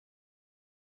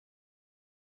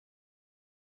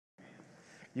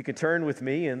You can turn with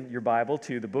me in your Bible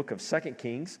to the book of 2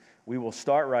 Kings. We will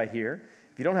start right here.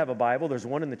 If you don't have a Bible, there's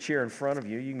one in the chair in front of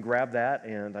you. You can grab that,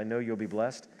 and I know you'll be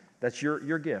blessed. That's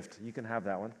your gift. You can have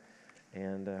that one.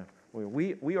 And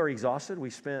we are exhausted. We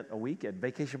spent a week at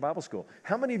Vacation Bible School.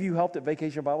 How many of you helped at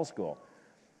Vacation Bible School?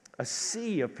 A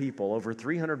sea of people, over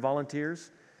 300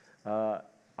 volunteers.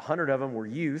 100 of them were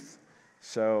youth,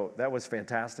 so that was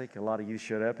fantastic. A lot of youth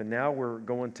showed up, and now we're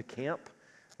going to camp.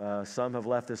 Some have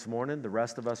left this morning. The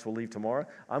rest of us will leave tomorrow.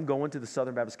 I'm going to the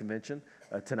Southern Baptist Convention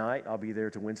tonight. I'll be there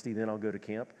to Wednesday, then I'll go to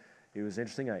camp. It was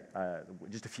interesting.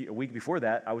 Just a week before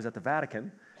that, I was at the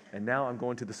Vatican, and now I'm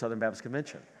going to the Southern Baptist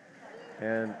Convention.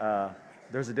 And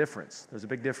there's a difference. There's a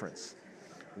big difference.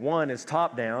 One is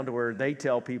top down, to where they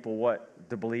tell people what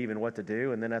to believe and what to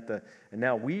do, and then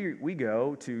now we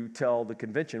go to tell the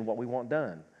convention what we want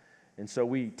done. And so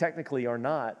we technically are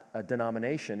not a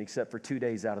denomination except for 2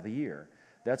 days out of the year.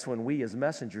 That's when we as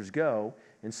messengers go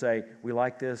and say, we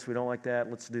like this, we don't like that,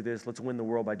 let's do this, let's win the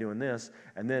world by doing this.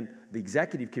 And then the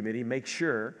executive committee makes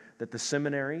sure that the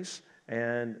seminaries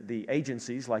and the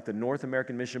agencies like the North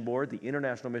American Mission Board, the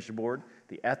International Mission Board,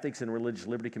 the Ethics and Religious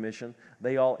Liberty Commission,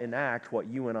 they all enact what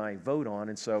you and I vote on.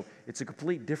 And so it's a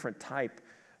complete different type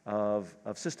of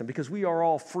system because we are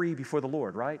all free before the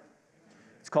Lord, right?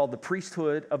 It's called the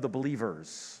priesthood of the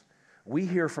believers. We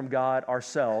hear from God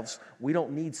ourselves. We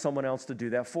don't need someone else to do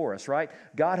that for us, right?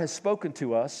 God has spoken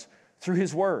to us through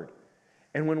His Word.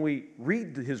 And when we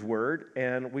read His Word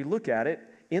and we look at it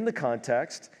in the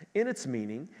context, in its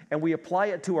meaning, and we apply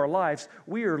it to our lives,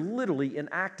 we are literally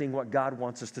enacting what God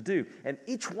wants us to do. And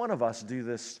each one of us do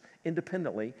this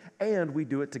independently, and we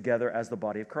do it together as the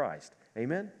body of Christ.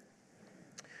 Amen?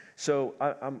 So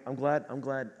I'm glad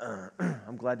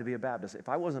to be a Baptist. If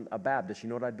I wasn't a Baptist, you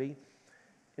know what I'd be?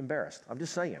 Embarrassed. I'm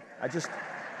just saying.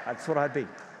 That's what I'd be.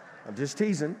 I'm just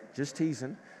teasing.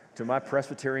 To my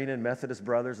Presbyterian and Methodist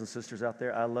brothers and sisters out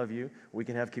there, I love you. We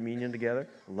can have communion together.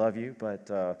 Love you.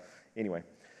 But anyway,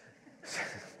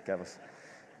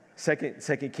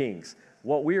 Second Kings.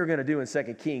 What we are going to do in 2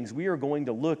 Kings, we are going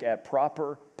to look at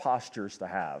proper postures to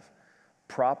have.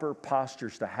 Proper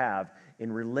postures to have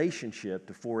in relationship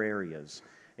to 4 areas.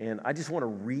 And I just want to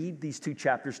read these 2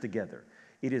 chapters together.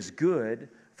 It is good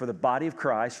for the body of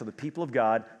Christ, for the people of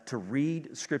God, to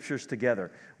read scriptures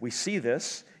together. We see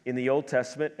this in the Old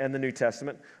Testament and the New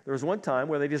Testament. There was one time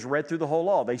where they just read through the whole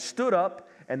law. They stood up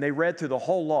and they read through the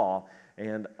whole law.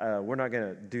 And we're not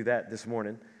going to do that this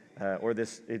morning,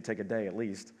 it'd take a day at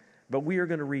least. But we are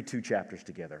going to read 2 chapters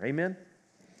together. Amen?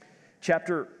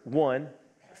 Chapter 1,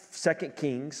 2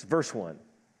 Kings, verse 1.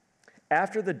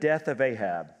 After the death of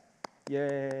Ahab,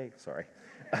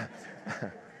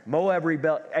 Moab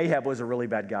rebelled. Ahab was a really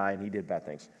bad guy, and he did bad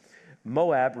things.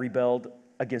 Moab rebelled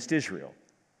against Israel.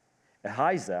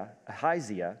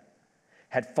 Ahaziah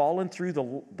had fallen through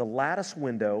the lattice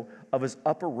window of his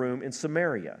upper room in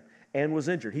Samaria and was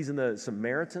injured. He's in the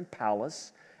Samaritan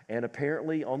palace, and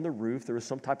apparently on the roof there was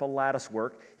some type of lattice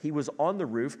work. He was on the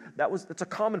roof. That's a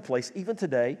commonplace. Even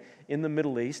today in the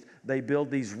Middle East, they build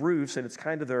these roofs, and it's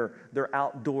kind of their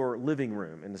outdoor living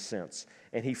room in a sense.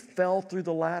 And he fell through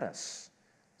the lattice.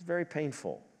 It's very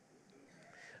painful.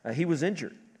 He was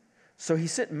injured. So he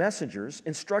sent messengers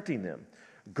instructing them,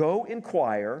 go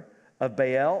inquire of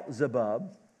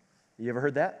Baal-zebub. You ever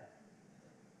heard that?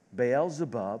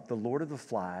 Baal-zebub, the Lord of the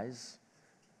flies.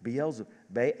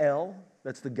 Baal,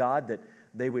 that's the god that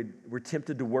they were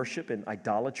tempted to worship in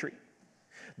idolatry.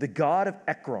 The god of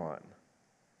Ekron,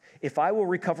 if I will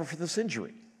recover from this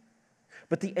injury.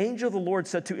 But the angel of the Lord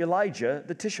said to Elijah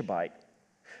the Tishbite,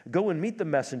 go and meet the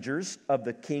messengers of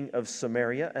the king of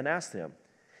Samaria and ask them,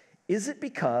 is it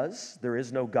because there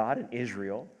is no God in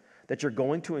Israel that you're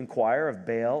going to inquire of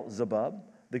Baal-zebub,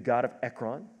 the god of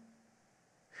Ekron?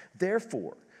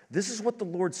 Therefore, this is what the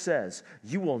Lord says,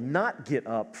 you will not get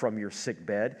up from your sick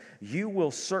bed, you will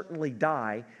certainly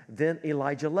die. Then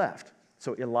Elijah left.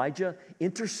 So Elijah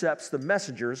intercepts the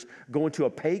messengers going to a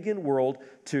pagan world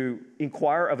to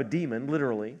inquire of a demon,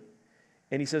 literally,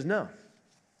 and he says, no.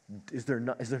 Is there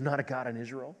not a God in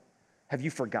Israel? Have you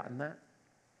forgotten that?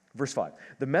 Verse 5,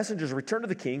 the messengers returned to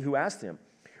the king, who asked him,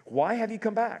 why have you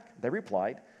come back? They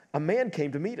replied, a man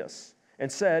came to meet us and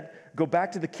said, go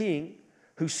back to the king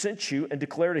who sent you and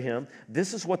declare to him,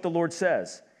 this is what the Lord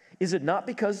says. Is it not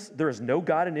because there is no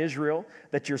God in Israel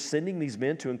that you're sending these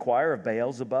men to inquire of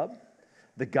Baal-zebub,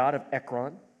 the god of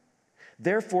Ekron?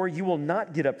 Therefore, you will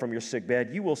not get up from your sick bed.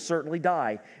 You will certainly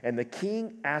die. And the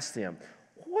king asked him,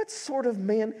 what sort of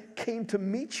man came to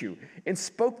meet you and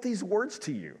spoke these words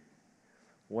to you?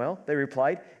 Well, they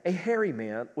replied, a hairy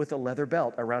man with a leather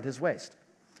belt around his waist.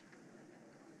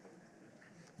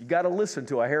 You got to listen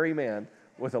to a hairy man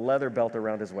with a leather belt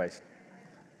around his waist.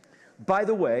 By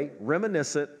the way,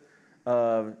 reminiscent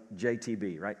of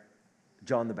JTB, right?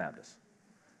 John the Baptist.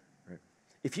 Right?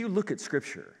 If you look at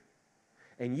Scripture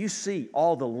and you see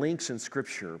all the links in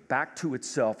Scripture back to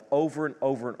itself over and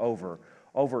over and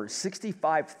over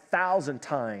 65,000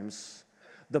 times,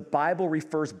 the Bible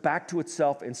refers back to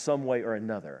itself in some way or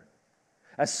another.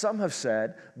 As some have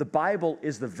said, the Bible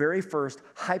is the very first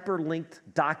hyperlinked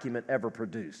document ever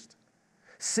produced.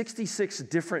 66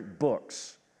 different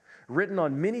books written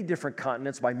on many different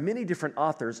continents by many different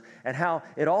authors, and how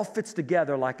it all fits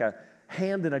together like a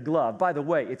hand in a glove. By the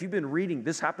way, if you've been reading,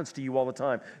 this happens to you all the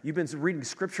time, you've been reading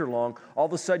Scripture long, all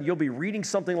of a sudden you'll be reading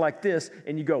something like this,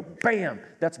 and you go, bam,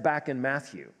 that's back in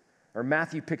Matthew. Or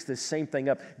Matthew picks this same thing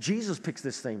up. Jesus picks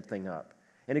this same thing up.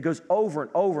 And it goes over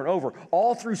and over and over.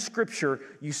 All through Scripture,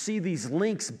 you see these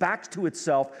links back to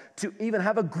itself to even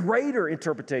have a greater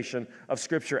interpretation of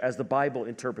Scripture as the Bible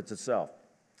interprets itself.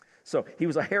 So he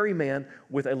was a hairy man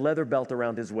with a leather belt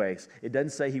around his waist. It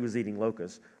doesn't say he was eating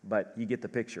locusts, but you get the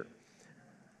picture.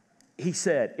 He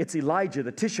said, it's Elijah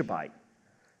the Tishbite.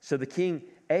 So the king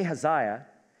Ahaziah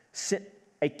sent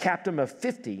a captain of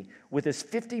 50 with his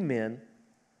 50 men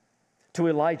to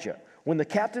Elijah. When the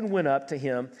captain went up to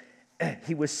him,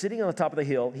 he was sitting on the top of the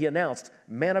hill. He announced,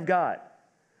 man of God,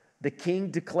 the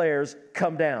king declares,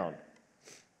 come down.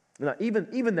 Now,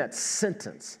 even that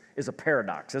sentence is a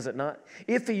paradox, is it not?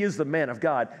 If he is the man of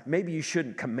God, maybe you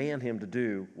shouldn't command him to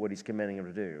do what he's commanding him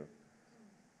to do.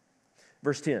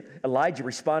 Verse 10, Elijah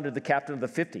responded to the captain of the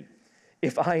 50,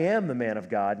 if I am the man of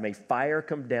God, may fire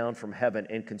come down from heaven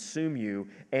and consume you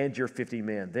and your 50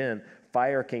 men. Then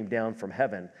fire came down from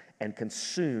heaven and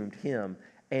consumed him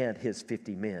and his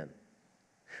 50 men.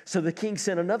 So the king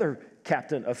sent another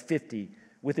captain of 50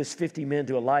 with his 50 men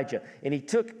to Elijah, and he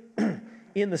took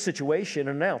in the situation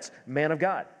and announced, man of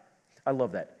God. I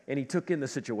love that. And he took in the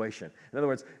situation. In other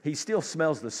words, he still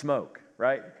smells the smoke,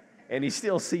 right? And he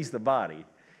still sees the body.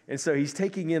 And so he's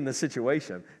taking in the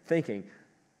situation, thinking,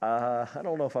 I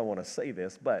don't know if I want to say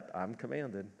this, but I'm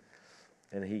commanded.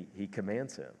 And he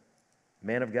commands him,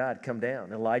 man of God, come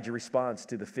down. Elijah responds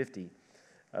to the 50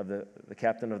 of the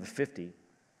captain of the 50.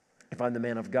 If I'm the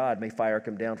man of God, may fire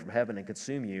come down from heaven and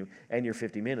consume you and your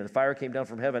 50 men. And the fire came down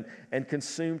from heaven and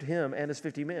consumed him and his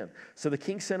 50 men. So the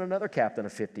king sent another captain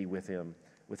of 50 with him,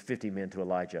 with 50 men to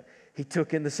Elijah. He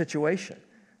took in the situation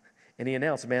and he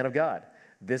announced, man of God,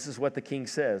 this is what the king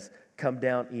says, come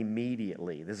down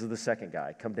immediately. This is the second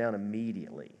guy, come down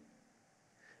immediately.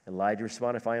 Elijah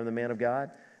responded, if I am the man of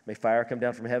God, may fire come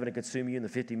down from heaven and consume you and the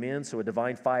 50 men. So a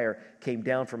divine fire came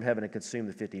down from heaven and consumed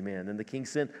the 50 men. Then the king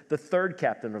sent the third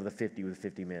captain of the 50 with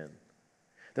 50 men.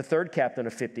 The third captain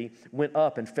of 50 went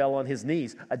up and fell on his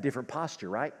knees. A different posture,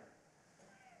 right?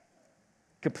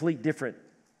 Complete different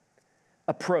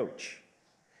approach.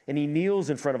 And he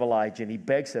kneels in front of Elijah and he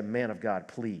begs him, man of God,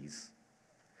 please,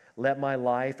 let my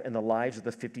life and the lives of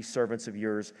the 50 servants of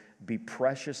yours be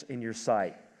precious in your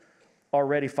sight.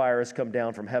 Already fire has come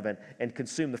down from heaven and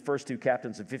consumed the first two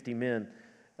captains of 50 men,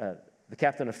 the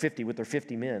captain of 50 with their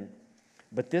 50 men.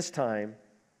 But this time,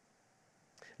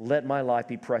 let my life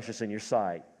be precious in your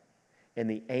sight. And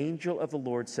the angel of the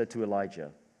Lord said to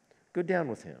Elijah, go down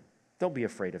with him. Don't be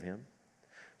afraid of him.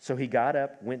 So he got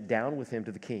up, went down with him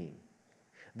to the king.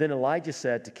 Then Elijah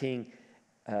said to King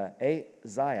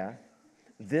Ahaziah,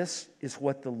 this is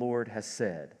what the Lord has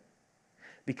said.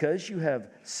 Because you have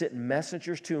sent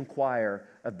messengers to inquire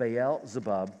of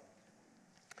Baal-zebub,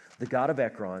 the god of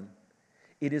Ekron,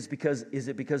 is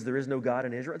it because there is no God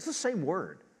in Israel? It's the same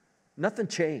word. Nothing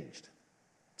changed.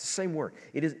 It's the same word.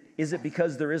 Is it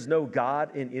because there is no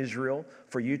God in Israel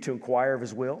for you to inquire of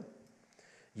his will?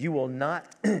 You will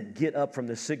not get up from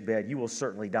the sickbed. You will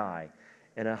certainly die.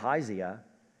 And Ahaziah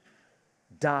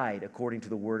died according to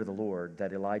the word of the Lord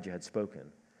that Elijah had spoken.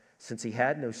 Since he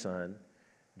had no son,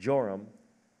 Joram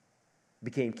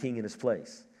became king in his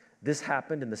place. This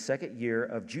happened in the second year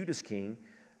of Judah's king,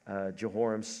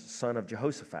 Jehoram's son of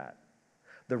Jehoshaphat.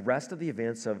 The rest of the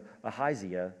events of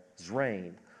Ahaziah's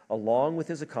reign, along with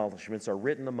his accomplishments, are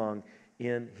written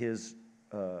in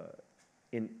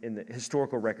the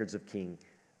historical records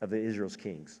of Israel's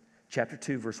kings. Chapter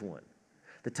 2, verse 1.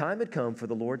 The time had come for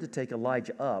the Lord to take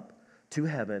Elijah up to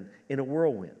heaven in a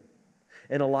whirlwind.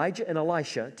 And Elijah and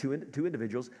Elisha, two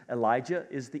individuals, Elijah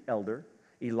is the elder,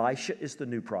 Elisha is the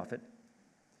new prophet.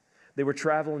 They were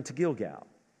traveling to Gilgal.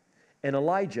 And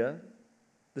Elijah,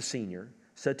 the senior,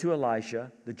 said to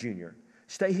Elisha, the junior,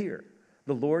 stay here.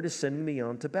 The Lord is sending me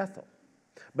on to Bethel.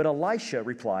 But Elisha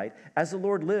replied, as the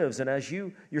Lord lives and as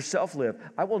you yourself live,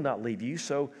 I will not leave you.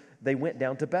 So they went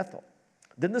down to Bethel.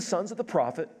 Then the sons of the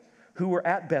prophet who were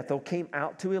at Bethel came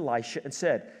out to Elisha and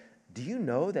said, "Do you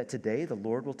know that today the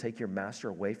Lord will take your master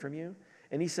away from you?"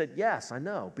 And he said, "Yes, I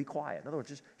know. Be quiet." In other words,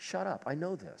 just shut up. I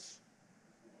know this.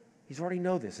 He's already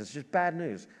know this. It's just bad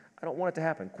news. I don't want it to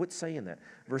happen. Quit saying that.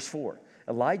 Verse 4,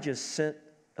 Elijah said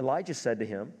to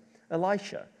him,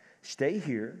 "Elisha, stay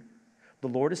here. The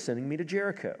Lord is sending me to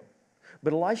Jericho."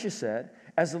 But Elisha said,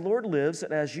 "As the Lord lives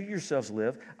and as you yourselves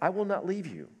live, I will not leave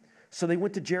you." So they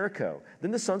went to Jericho.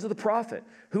 Then the sons of the prophet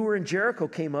who were in Jericho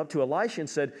came up to Elisha and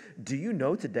said, "Do you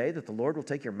know today that the Lord will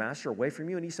take your master away from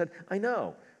you?" And he said, "I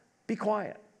know. Be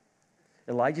quiet."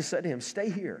 Elijah said to him, "Stay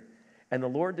here, and the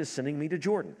Lord is sending me to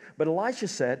Jordan." But Elisha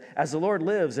said, "As the Lord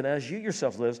lives and as you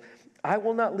yourself lives, I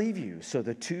will not leave you." So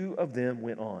the two of them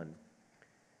went on.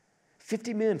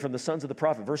 50 men from the sons of the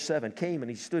prophet, verse 7, came and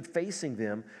he stood facing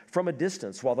them from a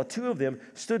distance, while the two of them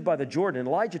stood by the Jordan. And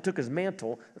Elijah took his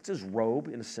mantle, that's his robe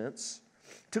in a sense,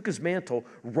 took his mantle,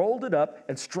 rolled it up,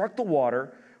 and struck the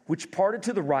water, which parted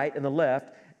to the right and the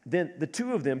left. Then the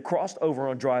two of them crossed over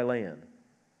on dry land.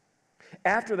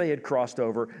 After they had crossed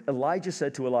over, Elijah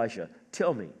said to Elisha,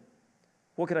 "Tell me,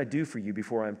 what can I do for you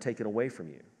before I am taken away from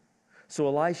you?" So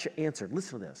Elisha answered,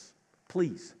 listen to this,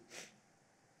 please.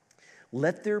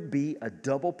 "Let there be a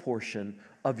double portion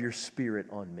of your spirit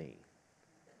on me."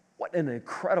 What an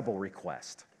incredible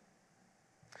request.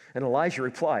 And Elijah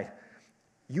replied,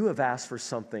 "You have asked for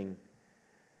something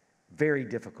very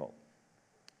difficult.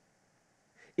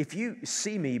 If you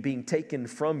see me being taken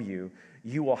from you,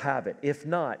 you will have it. If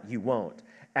not, you won't."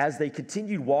 As they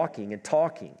continued walking and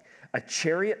talking, a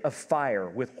chariot of fire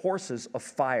with horses of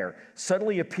fire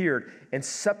suddenly appeared and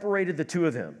separated the two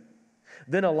of them.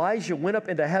 Then Elijah went up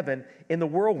into heaven in the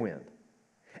whirlwind.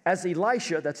 As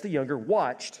Elisha, that's the younger,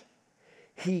 watched,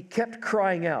 he kept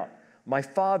crying out, my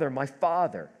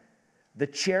father, the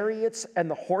chariots and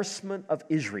the horsemen of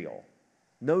Israel."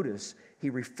 Notice he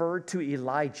referred to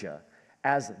Elijah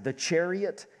as the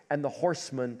chariot and the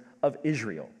horsemen of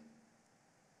Israel.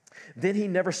 Then he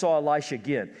never saw Elisha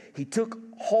again. He took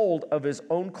hold of his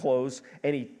own clothes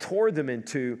and he tore them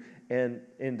into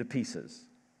pieces.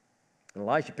 And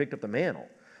Elisha picked up the mantle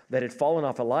that had fallen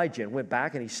off Elijah and went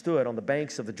back and he stood on the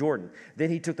banks of the Jordan. Then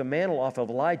he took the mantle off of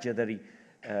Elijah that he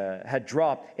had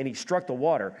dropped and he struck the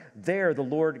water. There the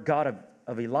Lord God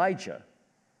of Elijah.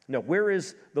 No, where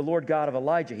is the Lord God of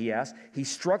Elijah, he asked. He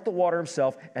struck the water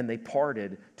himself and they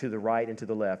parted to the right and to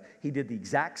the left. He did the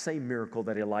exact same miracle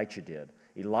that Elisha did.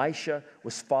 Elisha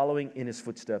was following in his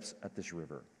footsteps at this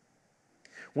river.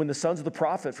 When the sons of the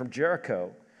prophet from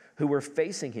Jericho who were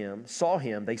facing him saw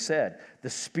him, they said, "The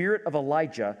spirit of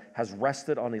Elijah has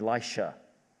rested on Elisha."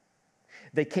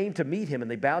 They came to meet him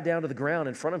and they bowed down to the ground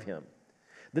in front of him.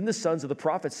 Then the sons of the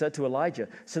prophet said to Elijah,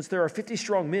 "Since there are 50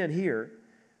 strong men here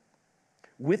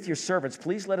with your servants,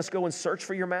 please let us go and search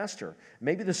for your master.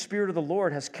 Maybe the Spirit of the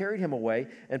Lord has carried him away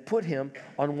and put him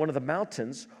on one of the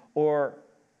mountains or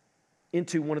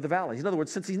into one of the valleys." In other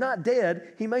words, since he's not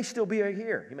dead, he may still be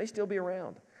here. He may still be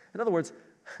around. In other words,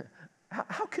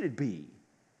 how could it be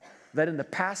that in the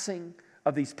passing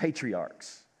of these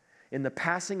patriarchs, in the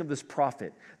passing of this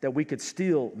prophet, that we could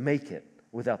still make it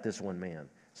without this one man?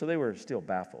 So they were still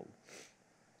baffled.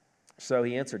 So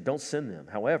he answered, "Don't send them."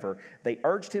 However, they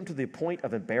urged him to the point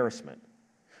of embarrassment.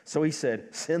 So he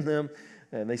said, "Send them."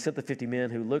 And they sent the 50 men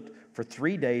who looked for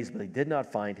 3 days, but they did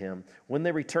not find him. When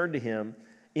they returned to him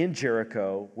in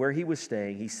Jericho, where he was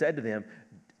staying, he said to them,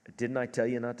 "Didn't I tell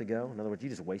you not to go?" In other words, you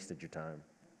just wasted your time.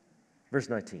 Verse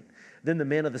 19, then the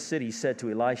men of the city said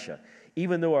to Elisha,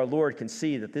 "Even though our Lord can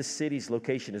see that this city's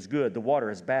location is good, the water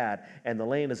is bad, and the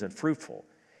land is unfruitful."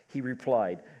 He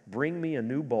replied, "Bring me a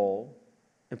new bowl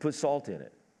and put salt in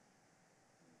it."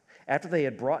 After they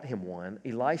had brought him one,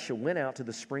 Elisha went out to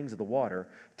the springs of the water,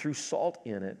 threw salt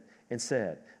in it, and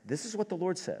said, "This is what the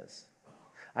Lord says.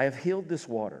 I have healed this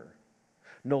water.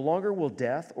 No longer will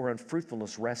death or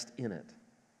unfruitfulness rest in it.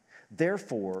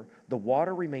 Therefore, the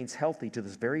water remains healthy to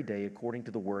this very day, according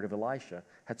to the word of Elisha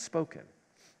had spoken."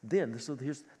 Then,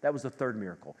 that was the third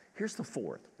miracle. Here's the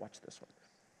fourth. Watch this one.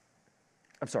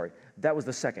 I'm sorry, that was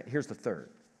the second. Here's the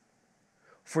third.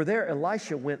 For there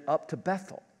Elisha went up to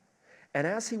Bethel, and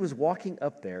as he was walking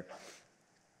up there,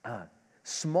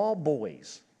 small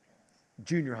boys,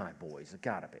 junior high boys, it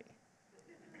gotta be,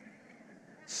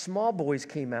 small boys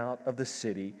came out of the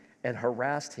city and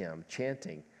harassed him,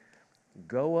 chanting,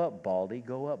 go up, Baldy,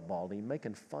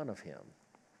 making fun of him.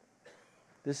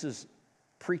 This is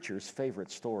preacher's favorite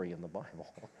story in the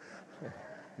Bible.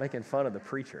 Making fun of the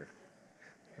preacher.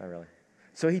 Not really.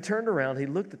 So he turned around, he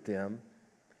looked at them,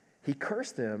 he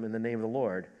cursed them in the name of the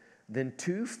Lord. Then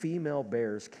 2 female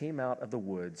bears came out of the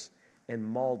woods and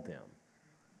mauled them.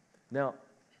 Now,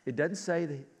 it doesn't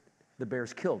say the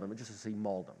bears killed him, just as he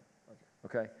mauled him.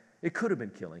 Okay? It could have been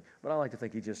killing, but I like to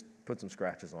think he just put some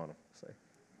scratches on him.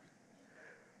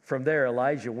 From there,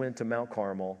 Elijah went to Mount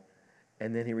Carmel,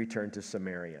 and then he returned to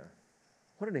Samaria.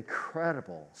 What an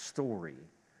incredible story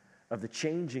of the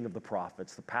changing of the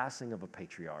prophets, the passing of a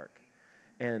patriarch,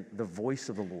 and the voice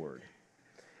of the Lord.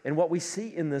 And what we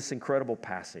see in this incredible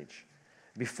passage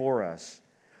before us,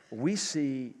 we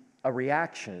see a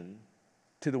reaction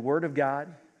to the Word of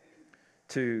God,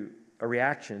 to a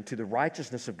reaction to the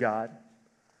righteousness of God,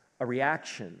 a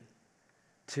reaction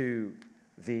to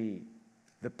the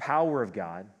power of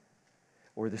God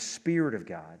or the Spirit of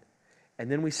God, and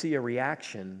then we see a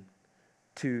reaction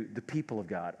to the people of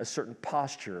God, a certain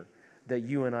posture that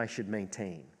you and I should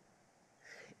maintain.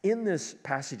 In this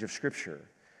passage of Scripture,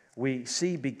 we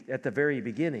see at the very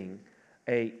beginning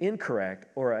an incorrect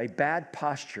or a bad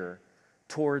posture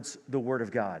towards the Word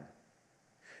of God.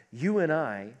 You and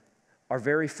I are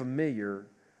very familiar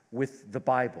with the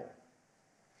Bible.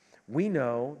 We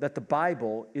know that the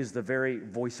Bible is the very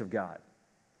voice of God.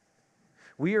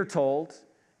 We are told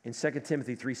in 2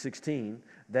 Timothy 3:16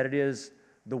 that it is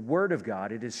the Word of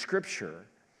God, it is Scripture,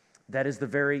 that is the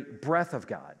very breath of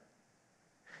God.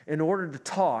 In order to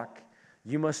talk,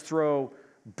 you must throw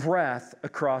breath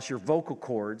across your vocal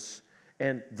cords,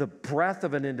 and the breath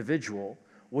of an individual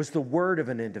was the word of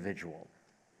an individual.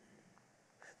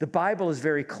 The Bible is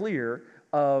very clear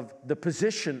of the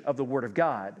position of the Word of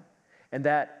God, and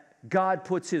that God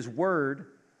puts His Word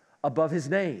above His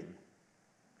name.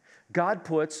 God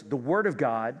puts the Word of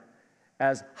God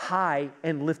as high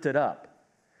and lifted up.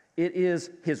 It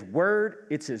is His Word,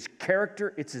 it's His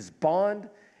character, it's His bond,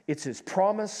 it's His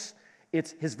promise,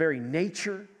 it's His very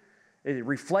nature. It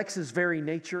reflects His very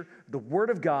nature. The Word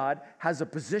of God has a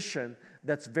position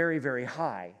that's very, very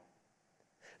high.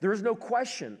 There is no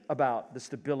question about the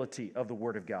stability of the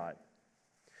Word of God.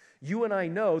 You and I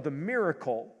know the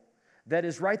miracle that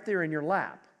is right there in your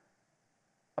lap,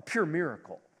 a pure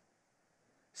miracle.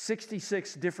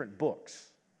 66 different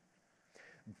books.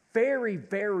 Very,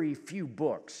 very few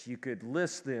books, you could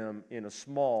list them in a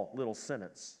small little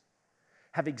sentence,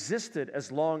 have existed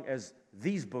as long as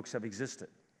these books have existed.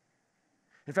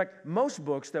 In fact, most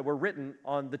books that were written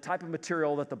on the type of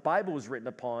material that the Bible was written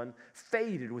upon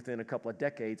faded within a couple of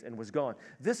decades and was gone.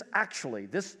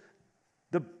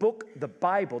 The book, the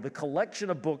Bible, the collection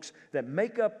of books that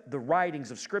make up the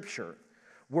writings of Scripture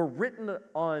were written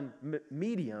on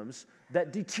mediums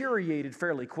that deteriorated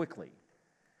fairly quickly.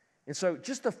 And so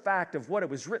just the fact of what it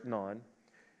was written on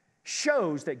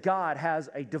shows that God has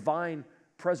a divine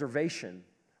preservation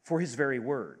for His very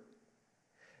Word.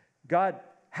 God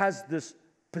has this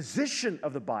position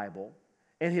of the Bible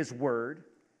and His Word,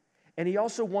 and He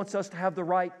also wants us to have the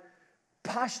right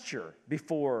posture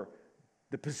before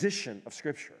the position of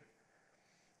Scripture.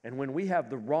 And when we have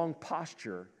the wrong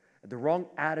posture, the wrong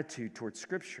attitude towards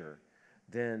Scripture,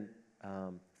 then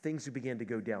things begin to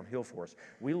go downhill for us.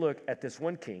 We look at this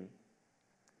one king,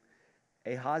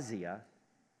 Ahaziah,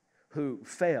 who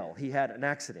fell. He had an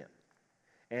accident,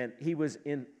 and he was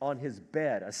on his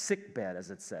bed, a sick bed,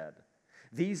 as it said.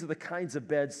 These are the kinds of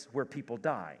beds where people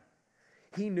die.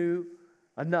 He knew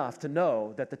enough to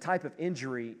know that the type of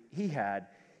injury he had,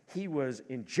 he was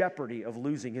in jeopardy of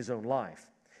losing his own life.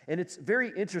 And it's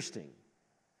very interesting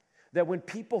that when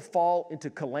people fall into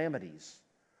calamities,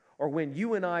 or when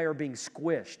you and I are being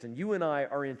squished, and you and I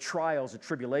are in trials and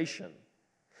tribulation,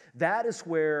 that is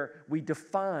where we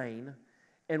define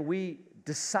and we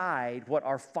decide what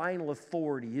our final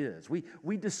authority is.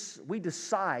 We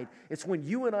decide, it's when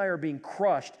you and I are being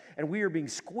crushed and we are being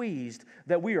squeezed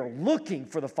that we are looking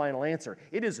for the final answer.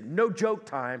 It is no joke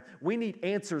time. We need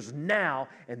answers now,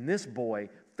 and this boy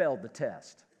failed the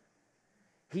test.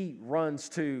 He runs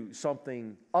to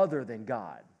something other than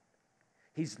God.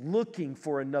 He's looking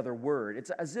for another word. It's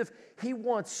as if he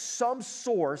wants some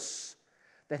source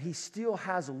that he still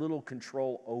has a little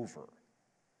control over.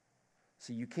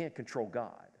 See, you can't control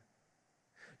God.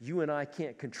 You and I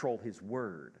can't control His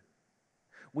Word.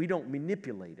 We don't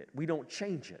manipulate it. We don't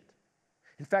change it.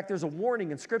 In fact, there's a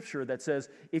warning in Scripture that says,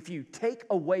 if you take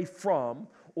away from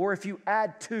or if you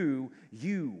add to,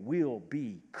 you will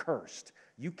be cursed.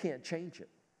 You can't change it.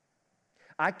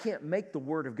 I can't make the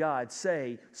Word of God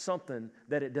say something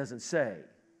that it doesn't say.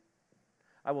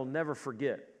 I will never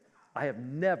forget, I have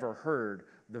never heard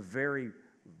the very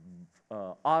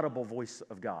audible voice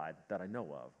of God that I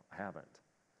know of. I haven't.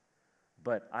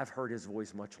 But I've heard His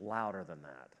voice much louder than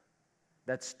that.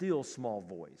 That still small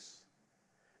voice.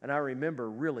 And I remember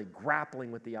really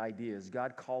grappling with the idea, is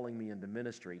God calling me into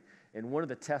ministry? And one of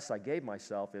the tests I gave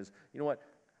myself is, you know what?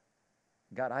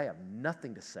 God, I have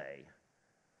nothing to say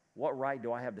What right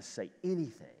do I have to say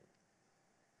anything?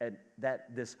 And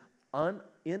that this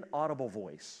inaudible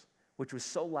voice, which was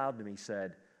so loud to me,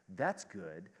 said, that's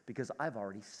good because I've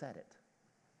already said it.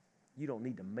 You don't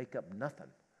need to make up nothing,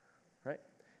 right?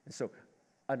 And so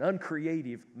an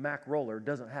uncreative Mac roller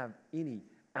doesn't have any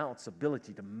ounce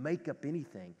ability to make up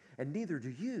anything, and neither do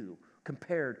you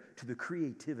compared to the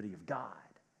creativity of God.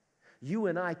 You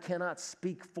and I cannot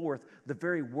speak forth the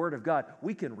very word of God.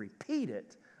 We can repeat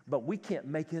it, but we can't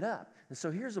make it up. And so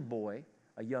here's a boy,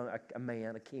 a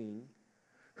man, a king,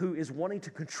 who is wanting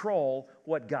to control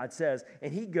what God says,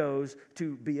 and he goes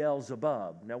to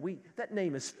Beelzebub. Now, that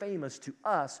name is famous to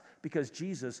us because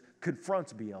Jesus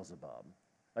confronts Beelzebub,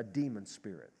 a demon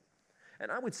spirit.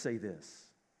 And I would say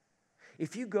this,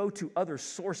 if you go to other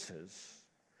sources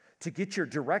to get your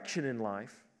direction in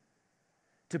life,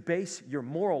 to base your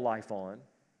moral life on,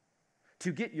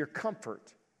 to get your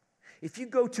comfort, if you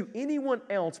go to anyone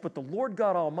else but the Lord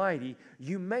God Almighty,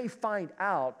 you may find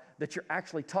out that you're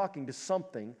actually talking to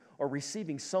something or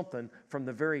receiving something from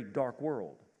the very dark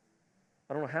world.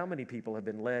 I don't know how many people have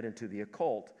been led into the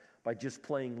occult by just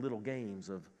playing little games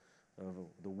of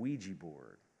the Ouija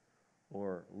board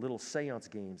or little seance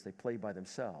games they play by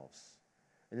themselves.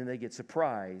 And then they get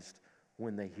surprised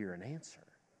when they hear an answer.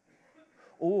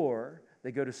 Or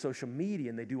they go to social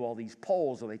media and they do all these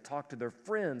polls, or they talk to their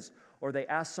friends, or they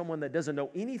ask someone that doesn't know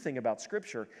anything about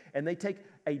Scripture, and they take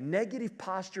a negative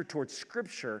posture towards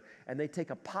Scripture, and they take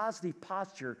a positive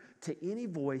posture to any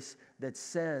voice that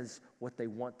says what they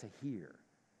want to hear.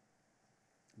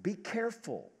 Be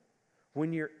careful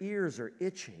when your ears are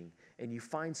itching and you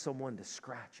find someone to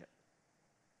scratch it.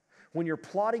 When you're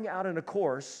plotting out in a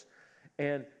course,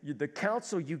 and the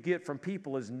counsel you get from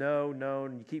people is no, no,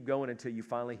 and you keep going until you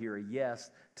finally hear a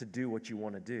yes to do what you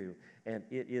want to do. And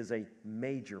it is a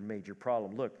major, major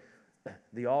problem. Look,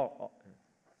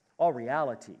 all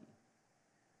reality,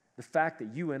 the fact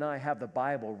that you and I have the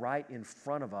Bible right in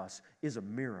front of us is a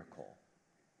miracle.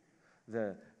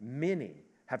 The many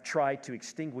have tried to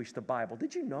extinguish the Bible.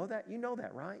 Did you know that? You know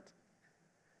that, right?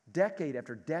 Decade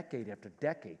after decade after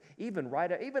decade. Even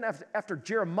after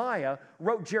Jeremiah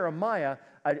wrote Jeremiah,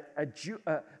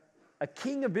 a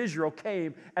king of Israel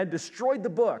came and destroyed the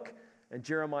book. And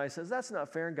Jeremiah says, that's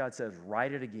not fair. And God says,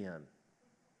 write it again.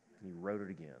 And he wrote it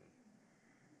again.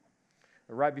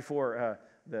 Right before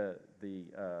the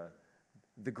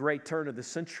great turn of the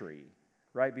century,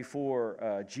 right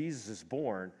before Jesus is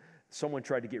born, someone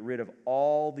tried to get rid of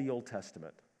all the Old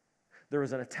Testament. There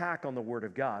was an attack on the Word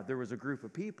of God. There was a group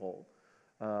of people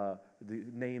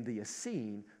named the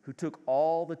Essene who took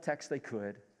all the text they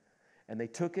could, and they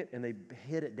took it and they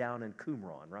hid it down in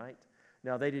Qumran, right?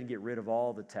 Now, they didn't get rid of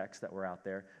all the texts that were out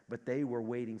there, but they were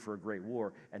waiting for a great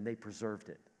war, and they preserved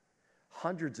it.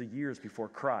 Hundreds of years before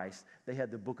Christ, they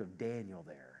had the book of Daniel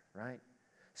there, right?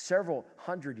 Several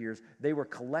hundred years, they were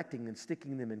collecting and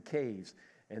sticking them in caves.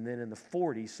 And then in the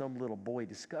 40s, some little boy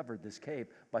discovered this cave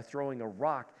by throwing a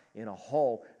rock in a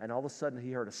hole, and all of a sudden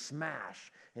he heard a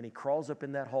smash, and he crawls up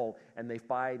in that hole, and they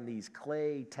find these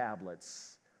clay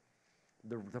tablets,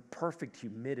 the perfect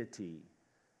humidity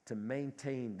to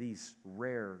maintain these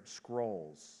rare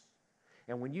scrolls.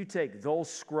 And when you take those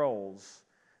scrolls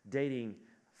dating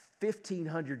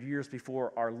 1,500 years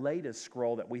before our latest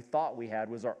scroll that we thought we had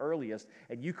was our earliest,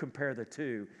 and you compare the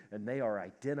two, and they are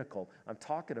identical. I'm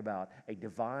talking about a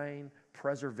divine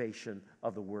preservation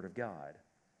of the Word of God.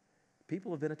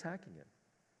 People have been attacking it.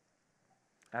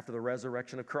 After the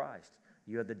resurrection of Christ,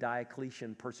 you had the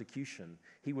Diocletian persecution.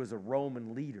 He was a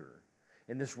Roman leader,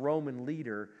 and this Roman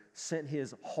leader sent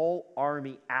his whole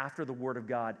army after the Word of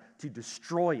God to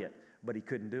destroy it, but he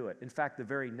couldn't do it. In fact, the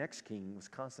very next king was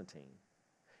Constantine.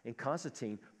 And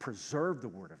Constantine preserved the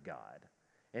Word of God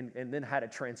and then had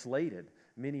it translated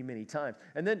many, many times.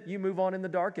 And then you move on in the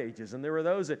Dark Ages, and there were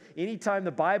those that anytime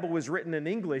the Bible was written in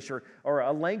English or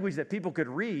a language that people could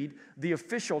read, the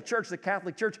official church, the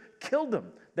Catholic Church, killed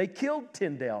them. They killed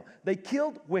Tyndale. They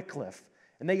killed Wycliffe.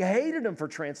 And they hated them for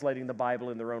translating the Bible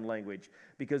in their own language,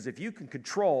 because if you can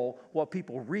control what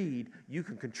people read, you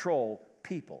can control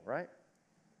people, right?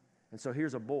 And so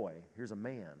here's a boy, here's a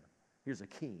man, here's a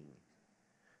king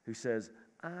who says,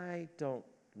 I don't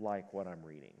like what I'm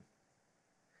reading.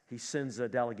 He sends a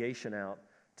delegation out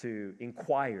to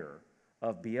inquire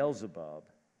of Beelzebub,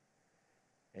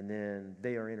 and then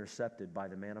they are intercepted by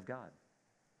the man of God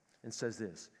and says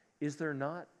this, is there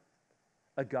not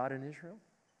a God in Israel?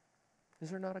 Is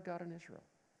there not a God in Israel?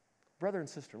 Brother and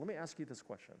sister, let me ask you this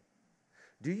question.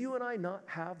 Do you and I not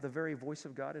have the very voice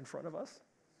of God in front of us?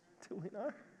 Do we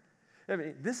not? I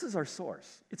mean, this is our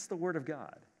source. It's the Word of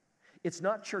God. It's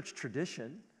not church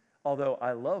tradition, although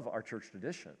I love our church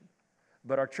tradition,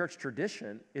 But our church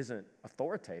tradition isn't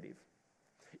authoritative.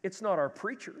 It's not our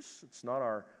preachers. It's not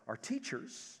our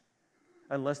teachers,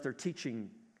 unless they're teaching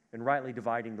and rightly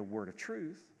dividing the word of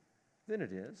truth. Then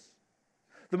it is.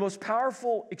 The most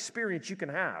powerful experience you can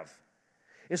have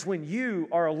is when you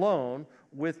are alone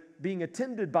with being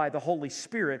attended by the Holy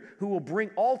Spirit, who will bring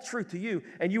all truth to you,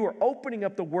 and you are opening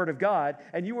up the Word of God,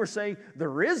 and you are saying,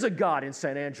 there is a God in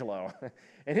San Angelo,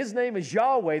 and His name is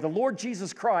Yahweh, the Lord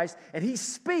Jesus Christ, and He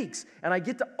speaks, and I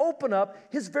get to open up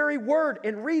His very Word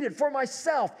and read it for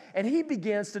myself, and He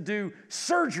begins to do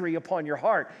surgery upon your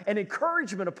heart and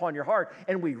encouragement upon your heart,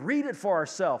 and we read it for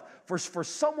ourselves. For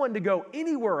someone to go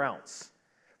anywhere else,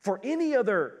 for any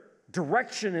other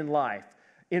direction in life,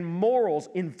 in morals,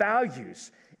 in values,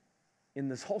 in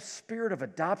this whole spirit of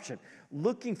adoption,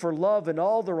 looking for love in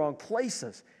all the wrong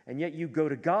places, and yet you go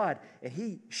to God and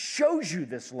He shows you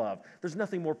this love. There's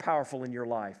nothing more powerful in your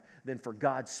life than for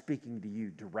God speaking to you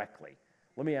directly.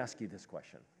 Let me ask you this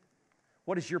question.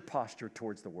 What is your posture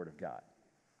towards the Word of God?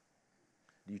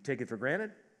 Do you take it for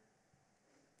granted?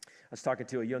 I was talking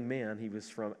to a young man. He was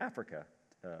from Africa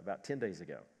about 10 days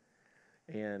ago,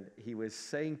 and he was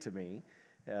saying to me,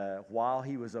 while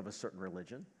he was of a certain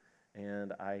religion,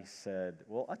 and I said,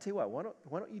 well, I'll tell you what,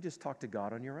 why don't you just talk to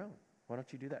God on your own? Why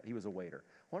don't you do that? He was a waiter.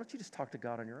 Why don't you just talk to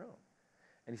God on your own?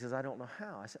 And he says, I don't know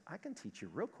how. I said, I can teach you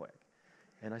real quick.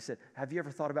 And I said, have you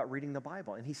ever thought about reading the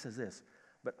Bible? And he says this,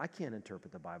 but I can't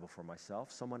interpret the Bible for myself.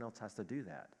 Someone else has to do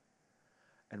that.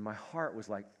 And my heart was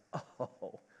like,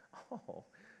 oh,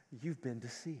 you've been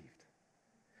deceived.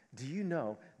 Do you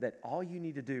know that all you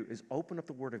need to do is open up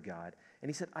the Word of God? And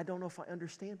he said, I don't know if I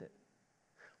understand it.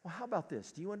 Well, how about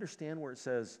this? Do you understand where it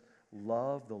says,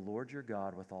 love the Lord your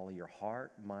God with all of your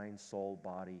heart, mind, soul,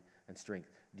 body, and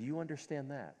strength? Do you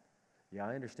understand that? Yeah,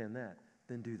 I understand that.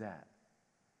 Then do that.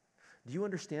 Do you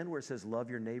understand where it says, love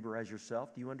your neighbor as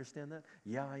yourself? Do you understand that?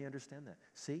 Yeah, I understand that.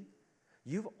 See?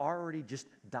 You've already just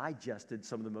digested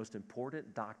some of the most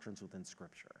important doctrines within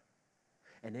Scripture.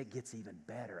 And it gets even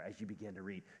better as you begin to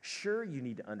read. Sure, you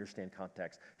need to understand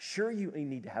context. Sure, you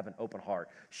need to have an open heart.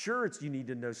 Sure, you need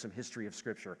to know some history of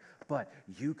Scripture. But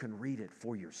you can read it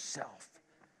for yourself.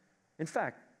 In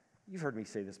fact, you've heard me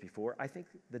say this before. I think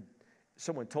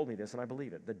someone told me this, and I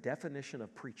believe it. The definition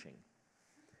of preaching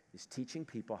is teaching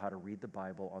people how to read the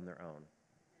Bible on their own.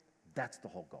 That's the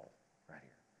whole goal right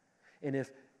here. And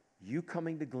if you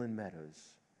coming to Glen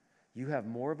Meadows, you have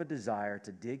more of a desire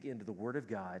to dig into the Word of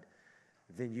God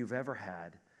than you've ever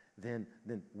had, then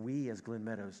we as Glen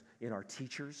Meadows, in our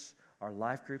teachers, our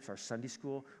life groups, our Sunday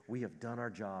school, we have done our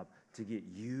job to get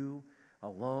you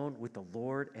alone with the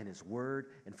Lord and His Word,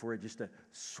 and for it just to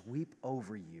sweep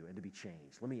over you and to be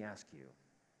changed. Let me ask you,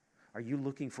 are you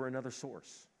looking for another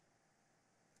source?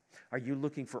 Are you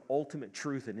looking for ultimate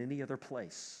truth in any other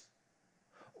place?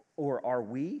 Or are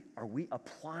we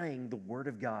applying the Word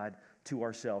of God to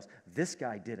ourselves? This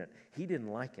guy didn't. He didn't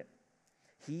like it.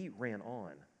 He ran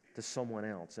on to someone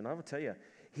else. And I will tell you,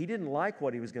 he didn't like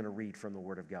what he was going to read from the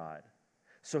Word of God.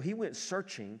 So he went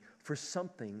searching for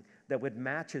something that would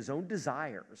match his own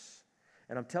desires.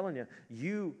 And I'm telling you,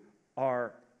 you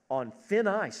are on thin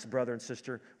ice, brother and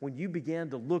sister, when you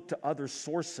begin to look to other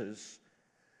sources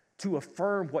to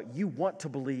affirm what you want to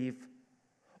believe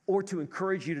or to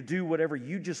encourage you to do whatever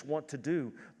you just want to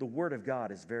do. The Word of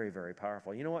God is very, very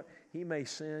powerful. You know what? He may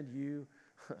send you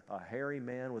a hairy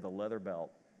man with a leather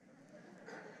belt.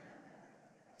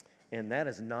 And that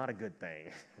is not a good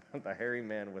thing. The hairy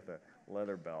man with a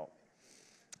leather belt.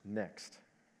 Next.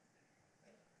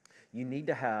 You need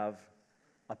to have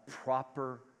a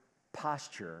proper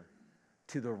posture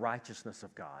to the righteousness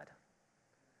of God.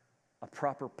 A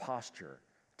proper posture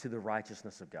to the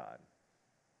righteousness of God.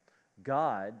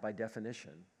 God, by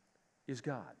definition, is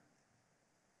God.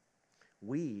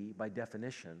 We, by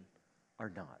definition,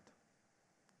 are not.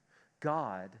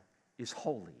 God is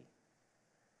holy.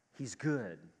 He's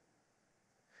good.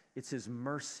 It's His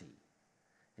mercy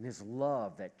and His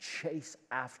love that chase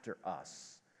after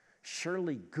us.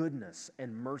 Surely goodness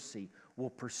and mercy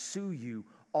will pursue you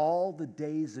all the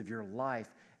days of your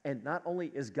life. And not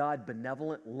only is God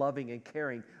benevolent, loving, and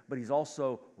caring, but He's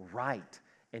also right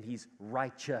and He's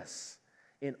righteous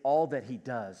in all that He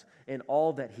does, in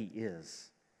all that He is.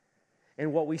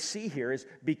 And what we see here is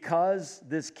because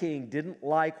this king didn't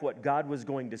like what God was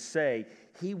going to say,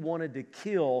 he wanted to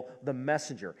kill the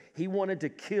messenger. He wanted to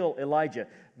kill Elijah.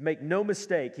 Make no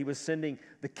mistake, he was sending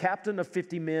the captain of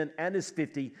 50 men and his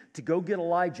 50 to go get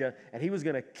Elijah, and he was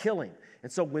going to kill him.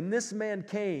 And so when this man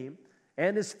came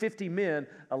and his 50 men,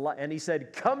 and he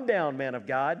said, "Come down, man of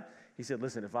God." He said,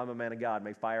 "Listen, if I'm a man of God,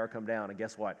 may fire come down." And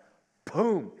guess what?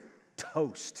 Boom,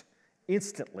 toast.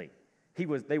 Instantly,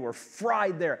 They were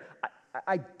fried there.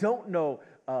 I don't know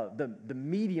the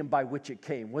medium by which it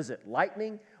came. Was it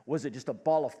lightning? Was it just a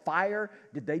ball of fire?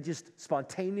 Did they just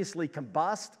spontaneously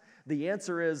combust? The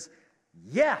answer is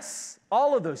yes,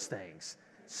 all of those things.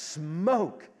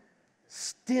 Smoke,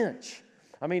 stench.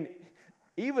 I mean,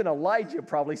 even Elijah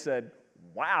probably said,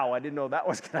 wow, I didn't know that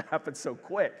was going to happen so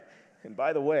quick. And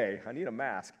by the way, I need a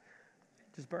mask.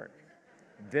 Just burnt.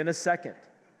 Then a second.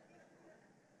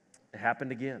 It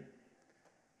happened again.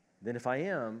 Then if I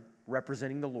am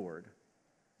representing the Lord,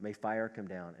 may fire come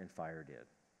down, and fire did.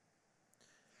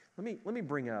 Let me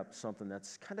bring up something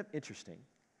that's kind of interesting.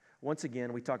 Once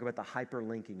again, we talk about the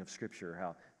hyperlinking of Scripture,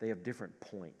 how they have different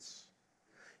points.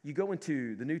 You go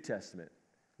into the New Testament,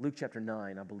 Luke chapter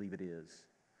 9, I believe it is,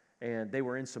 and they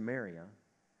were in Samaria,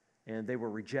 and they were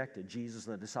rejected, Jesus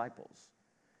and the disciples.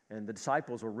 And the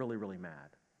disciples were really, really mad.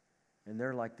 And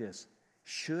they're like this,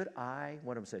 one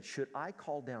of them said, should I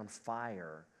call down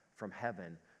fire from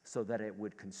heaven so that it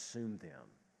would consume them?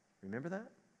 Remember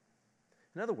that?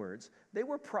 In other words, they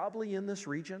were probably in this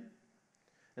region,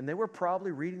 and they were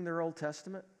probably reading their Old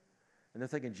Testament, and they're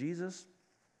thinking, Jesus,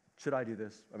 should I do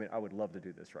this? I mean, I would love to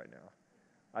do this right now.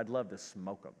 I'd love to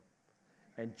smoke them.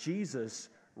 And Jesus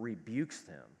rebukes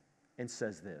them and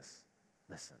says this,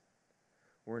 listen,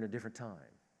 we're in a different time.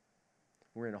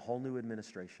 We're in a whole new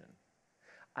administration.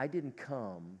 I didn't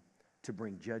come to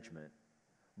bring judgment,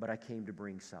 but I came to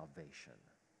bring salvation.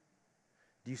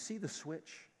 Do you see the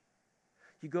switch?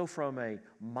 You go from a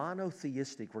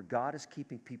monotheistic, where God is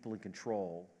keeping people in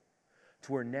control,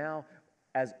 to where now,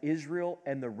 as Israel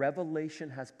and the revelation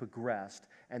has progressed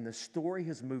and the story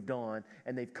has moved on,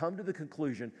 and they've come to the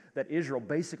conclusion that Israel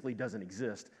basically doesn't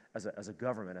exist as a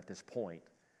government at this point.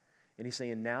 And he's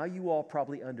saying, now you all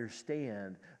probably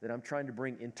understand that I'm trying to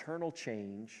bring internal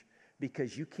change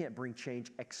because you can't bring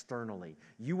change externally.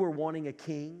 You were wanting a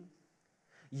king.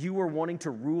 You were wanting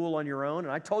to rule on your own,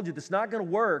 and I told you this is not going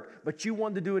to work, but you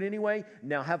wanted to do it anyway.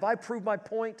 Now, have I proved my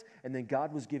point? And then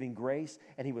God was giving grace,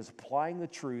 and he was applying the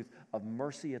truth of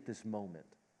mercy at this moment.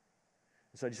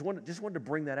 So I just wanted to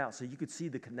bring that out so you could see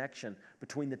the connection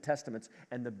between the Testaments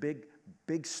and the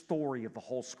big story of the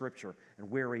whole Scripture and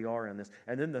where we are in this.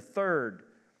 And then the third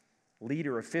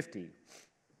leader of 50,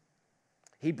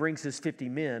 he brings his 50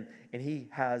 men, and he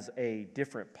has a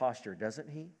different posture, doesn't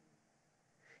he?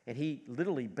 And he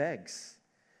literally begs,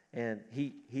 and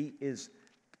he is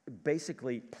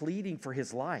basically pleading for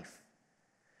his life.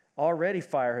 Already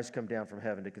fire has come down from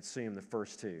heaven to consume the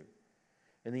first two.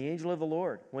 And the angel of the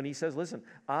Lord, when he says, listen,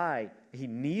 he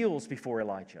kneels before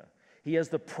Elijah. He has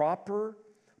the proper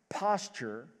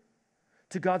posture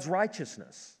to God's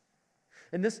righteousness.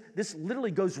 And this literally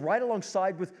goes right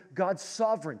alongside with God's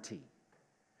sovereignty.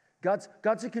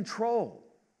 God's in control.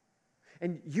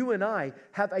 And you and I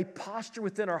have a posture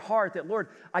within our heart that, Lord,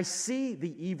 I see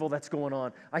the evil that's going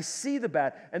on. I see the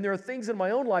bad. And there are things in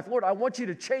my own life, Lord, I want you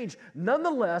to change.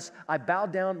 Nonetheless, I bow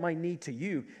down my knee to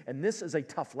you. And this is a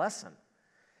tough lesson.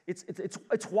 It's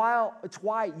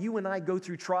why you and I go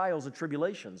through trials and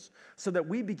tribulations, so that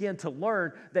we begin to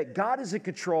learn that God is in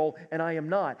control and I am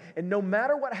not. And no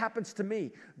matter what happens to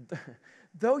me,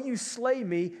 though you slay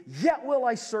me, yet will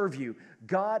I serve you.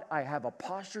 God, I have a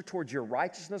posture towards your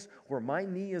righteousness where my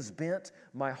knee is bent,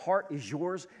 my heart is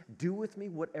yours. Do with me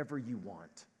whatever you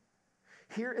want.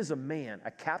 Here is a man,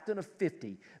 a captain of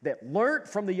 50, that learned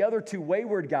from the other two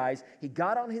wayward guys. He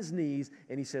got on his knees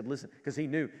and he said, listen, because he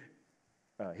knew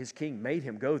his king made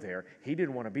him go there. He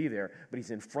didn't want to be there, but he's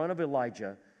in front of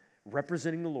Elijah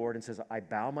representing the Lord and says, I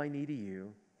bow my knee to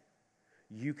you.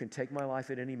 You can take my life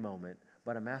at any moment,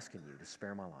 but I'm asking you to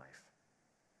spare my life,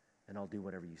 and I'll do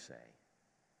whatever you say.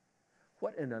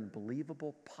 What an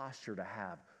unbelievable posture to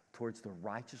have towards the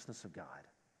righteousness of God.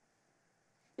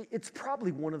 It's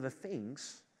probably one of the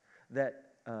things that,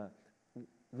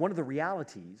 one of the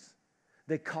realities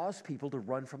that cause people to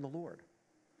run from the Lord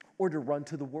or to run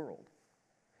to the world.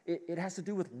 It has to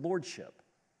do with lordship.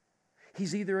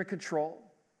 He's either in control.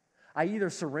 I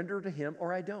either surrender to him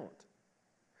or I don't.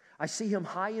 I see him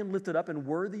high and lifted up and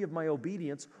worthy of my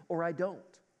obedience, or I don't.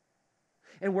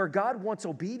 And where God wants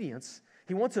obedience,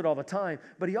 he wants it all the time,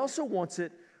 but he also wants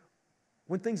it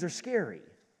when things are scary.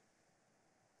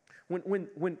 When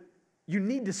you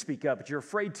need to speak up, but you're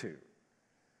afraid to.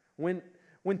 When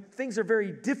things are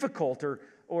very difficult,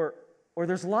 or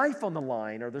there's life on the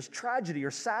line, or there's tragedy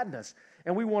or sadness,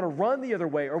 and we want to run the other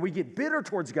way, or we get bitter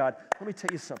towards God. Let me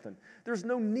tell you something. There's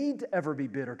no need to ever be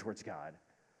bitter towards God.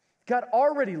 God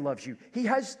already loves you. He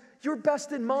has your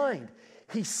best in mind.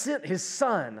 He sent his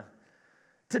son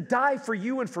to die for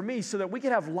you and for me so that we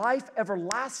can have life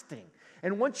everlasting.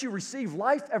 And once you receive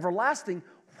life everlasting,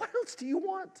 what else do you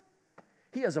want?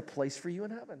 He has a place for you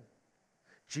in heaven.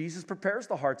 Jesus prepares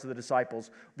the hearts of the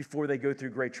disciples before they go through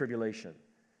great tribulation.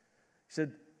 He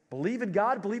said, believe in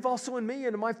God, believe also in me.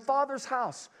 And in my Father's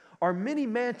house are many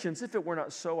mansions. If it were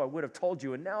not so, I would have told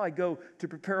you. And now I go to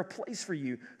prepare a place for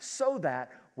you, so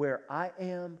that where I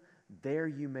am, there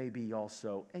you may be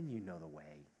also, and you know the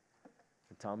way.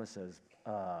 And Thomas says,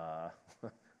 I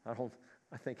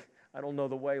don't know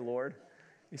the way, Lord.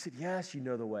 He said, yes, you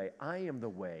know the way. I am the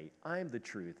way. I am the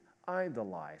truth. I am the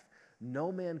life.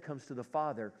 No man comes to the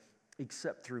Father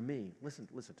except through me. Listen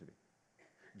to me.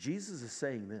 Jesus is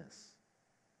saying this.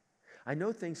 I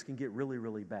know things can get really,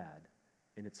 really bad,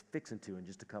 and it's fixing to in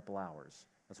just a couple hours.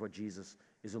 That's what Jesus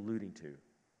is alluding to.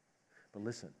 But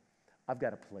listen, I've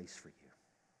got a place for you,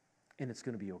 and it's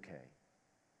going to be okay.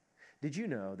 Did you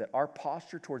know that our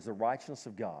posture towards the righteousness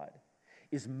of God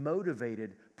is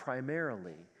motivated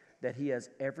primarily that He has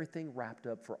everything wrapped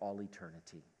up for all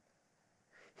eternity?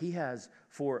 He has,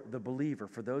 for the believer,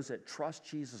 for those that trust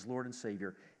Jesus, Lord and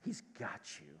Savior, He's got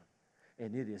you,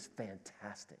 and it is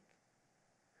fantastic.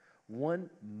 One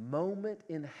moment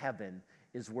in heaven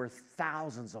is worth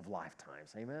thousands of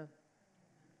lifetimes, amen?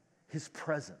 His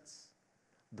presence,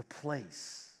 the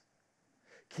place.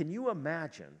 Can you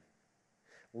imagine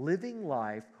living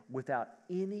life without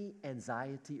any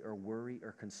anxiety or worry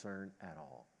or concern at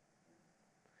all?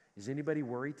 Is anybody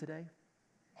worried today?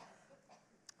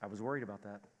 I was worried about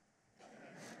that.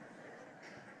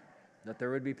 That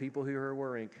there would be people who are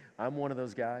worrying. I'm one of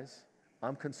those guys.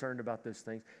 I'm concerned about those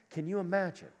things. Can you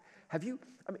imagine?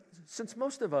 Since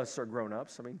most of us are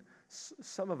grown-ups,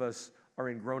 some of us are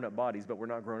in grown-up bodies, but we're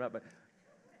not grown up. But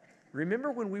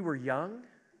remember when we were young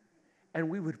and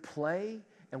we would play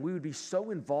and we would be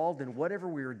so involved in whatever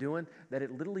we were doing that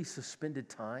it literally suspended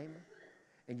time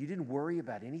and you didn't worry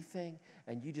about anything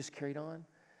and you just carried on?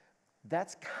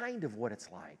 That's kind of what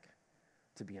it's like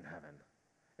to be in heaven,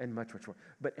 and much, much more.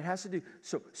 But it has to do,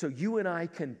 so you and I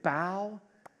can bow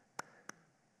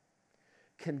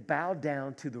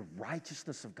down to the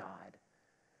righteousness of God,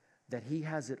 that He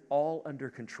has it all under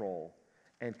control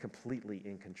and completely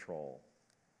in control.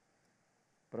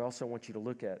 But I also want you to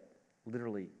look at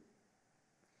literally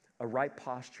a right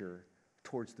posture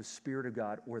towards the Spirit of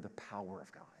God or the power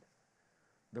of God.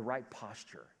 The right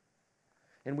posture.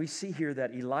 And we see here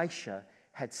that Elisha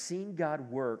had seen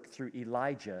God work through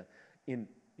Elijah in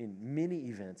many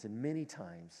events and many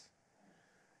times.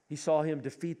 He saw him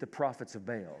defeat the prophets of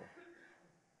Baal.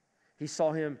 He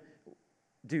saw him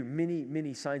do many,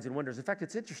 many signs and wonders. In fact,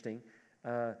 it's interesting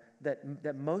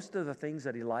that most of the things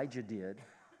that Elijah did,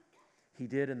 he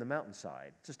did in the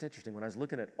mountainside. It's just interesting. When I was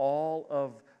looking at all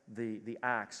of the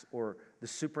acts or the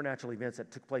supernatural events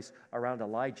that took place around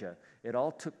Elijah, it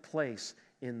all took place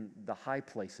in the high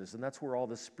places, and that's where all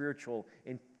the spiritual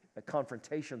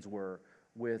confrontations were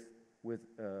with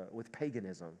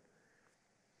paganism.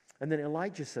 And then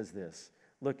Elijah says this,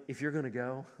 look, if you're going to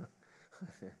go,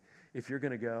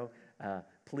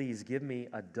 please give me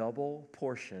a double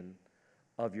portion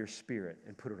of your Spirit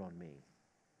and put it on me.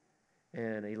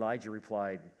 And Elijah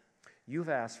replied, you've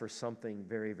asked for something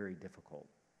very, very difficult.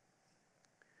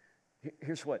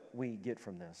 Here's what we get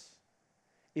from this.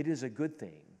 It is a good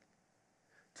thing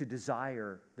to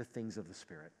desire the things of the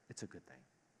Spirit. It's a good thing.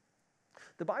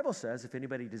 The Bible says if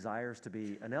anybody desires to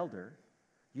be an elder,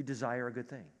 you desire a good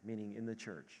thing, meaning in the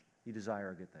church, you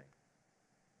desire a good thing.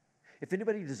 If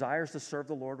anybody desires to serve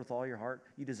the Lord with all your heart,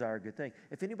 you desire a good thing.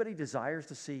 If anybody desires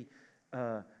to see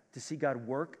God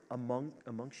work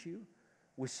amongst you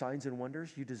with signs and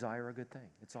wonders, you desire a good thing.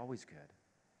 It's always good.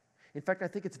 In fact, I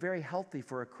think it's very healthy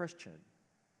for a Christian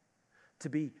to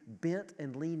be bent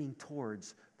and leaning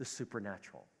towards the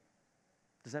supernatural.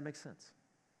 Does that make sense?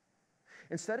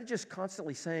 Instead of just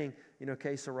constantly saying,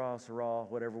 que sera, sera,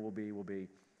 whatever will be, will be.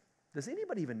 Does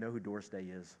anybody even know who Doris Day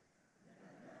is?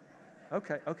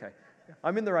 Okay.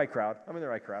 I'm in the right crowd.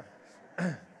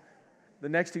 The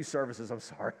next two services, I'm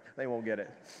sorry, they won't get it.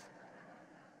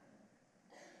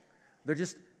 They're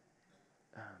just,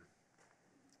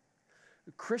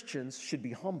 Christians should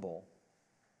be humble,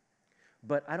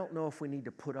 but I don't know if we need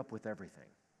to put up with everything.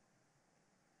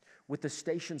 With the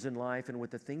stations in life and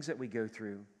with the things that we go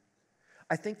through,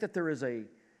 I think that there is a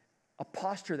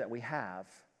posture that we have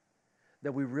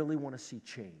that we really want to see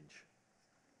change.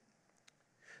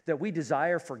 That we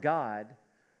desire for God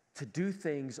to do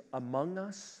things among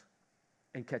us,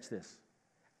 and catch this,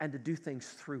 and to do things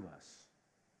through us.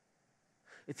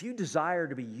 If you desire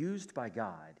to be used by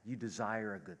God, you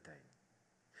desire a good thing.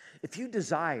 If you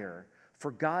desire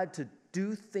for God to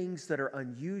do things that are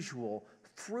unusual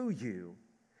through you,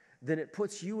 then it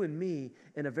puts you and me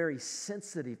in a very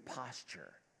sensitive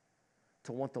posture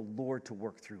to want the Lord to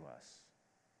work through us.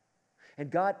 And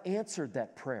God answered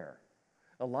that prayer.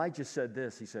 Elijah said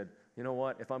this. He said, you know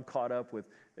what? If I'm caught up with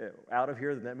out of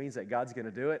here, then that means that God's going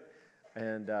to do it.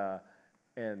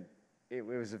 And it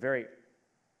was a very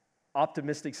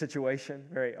optimistic situation,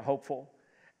 very hopeful.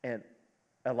 And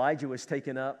Elijah was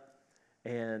taken up,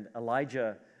 and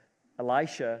Elisha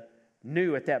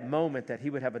knew at that moment that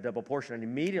he would have a double portion. And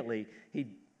immediately he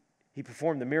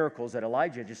performed the miracles that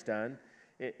Elijah had just done.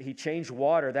 He changed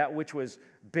water. That which was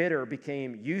bitter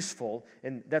became useful.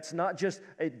 And that's not just,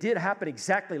 it did happen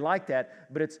exactly like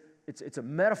that, but it's a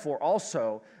metaphor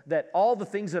also that all the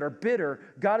things that are bitter,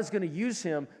 God is going to use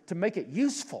him to make it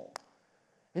useful.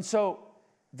 And so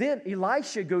then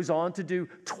Elisha goes on to do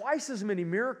twice as many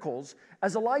miracles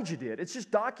as Elijah did. It's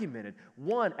just documented,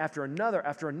 one after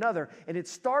another, and it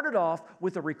started off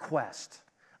with a request,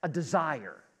 a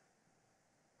desire.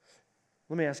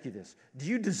 Let me ask you this. Do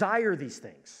you desire these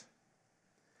things?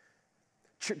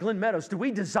 Glen Meadows, do we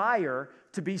desire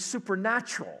to be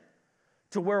supernatural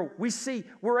to where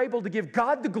we're able to give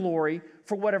God the glory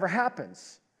for whatever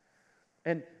happens?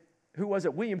 And who was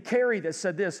it? William Carey that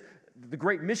said this, the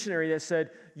great missionary that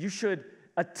said, you should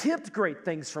attempt great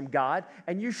things from God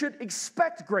and you should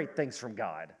expect great things from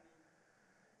God.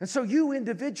 And so you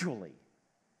individually,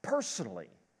 personally,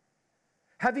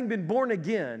 having been born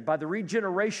again by the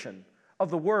regeneration of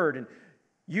the Word, and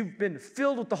you've been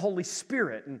filled with the Holy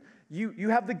Spirit, and you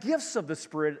have the gifts of the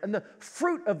Spirit and the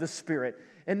fruit of the Spirit,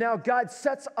 and now God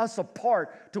sets us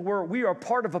apart to where we are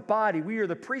part of a body. We are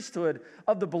the priesthood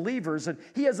of the believers, and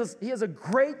He has a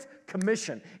great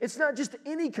commission. It's not just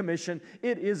any commission,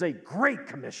 it is a great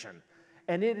commission,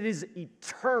 and it is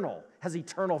eternal, has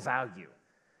eternal value.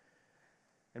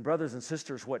 And brothers and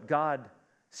sisters, what God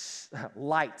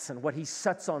lights and what He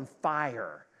sets on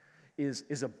fire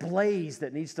is a blaze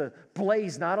that needs to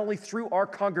blaze not only through our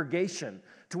congregation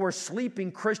to where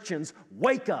sleeping Christians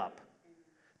wake up,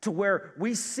 to where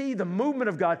we see the movement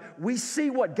of God, we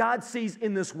see what God sees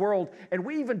in this world, and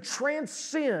we even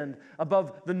transcend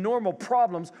above the normal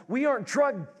problems. We aren't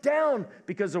drugged down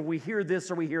because we hear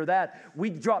this or we hear that. We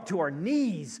drop to our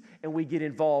knees and we get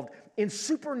involved in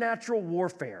supernatural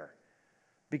warfare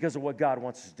because of what God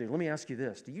wants us to do. Let me ask you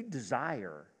this. Do you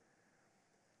desire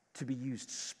to be used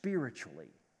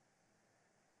spiritually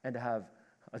and to have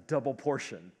a double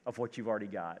portion of what you've already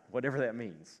got, whatever that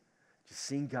means? Just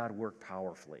seeing God work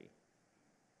powerfully.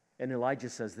 And Elijah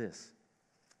says this,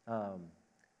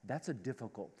 that's a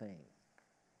difficult thing.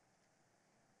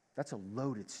 That's a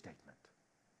loaded statement.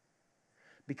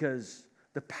 Because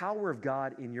the power of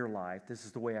God in your life, this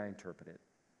is the way I interpret it,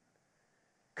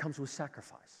 comes with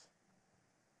sacrifice.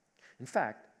 In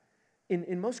fact,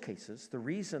 in most cases, the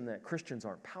reason that Christians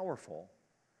aren't powerful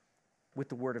with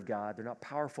the Word of God, they're not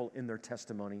powerful in their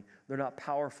testimony, they're not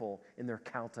powerful in their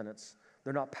countenance,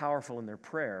 they're not powerful in their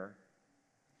prayer,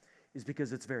 is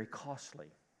because it's very costly.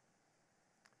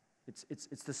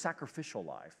 It's the sacrificial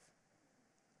life.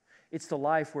 It's the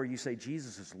life where you say,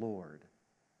 Jesus is Lord.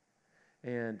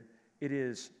 And it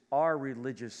is our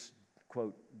religious,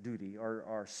 quote, duty,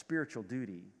 our spiritual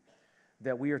duty,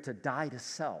 that we are to die to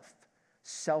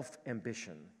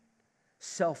self-ambition,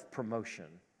 self-promotion,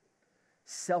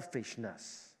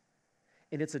 selfishness.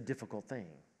 And it's a difficult thing.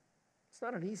 It's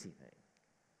not an easy thing.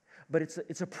 But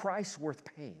it's a price worth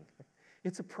paying.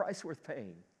 It's a price worth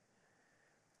paying.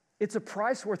 It's a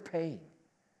price worth paying.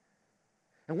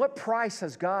 And what price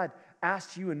has God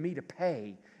asked you and me to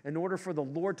pay in order for the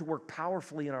Lord to work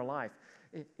powerfully in our life?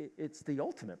 It's the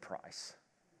ultimate price.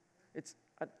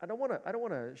 I don't want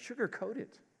to sugarcoat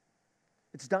it.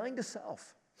 It's dying to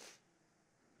self.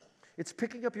 It's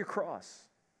picking up your cross.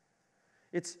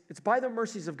 It's by the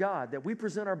mercies of God that we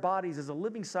present our bodies as a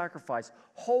living sacrifice,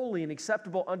 holy and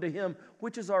acceptable unto Him,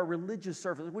 which is our religious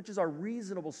service, which is our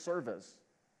reasonable service.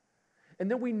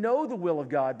 And then we know the will of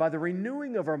God by the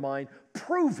renewing of our mind,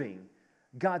 proving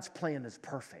God's plan is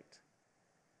perfect.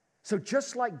 So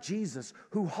just like Jesus,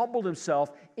 who humbled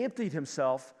Himself, emptied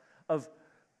Himself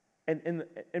and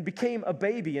became a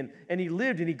baby, and He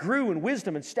lived and He grew in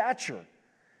wisdom and stature,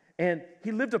 and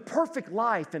He lived a perfect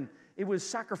life, and it was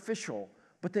sacrificial.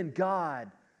 But then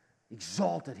God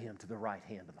exalted Him to the right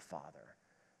hand of the Father,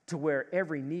 to where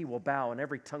every knee will bow and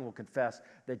every tongue will confess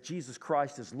that Jesus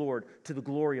Christ is Lord, to the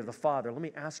glory of the Father. Let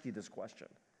me ask you this question.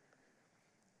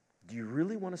 Do you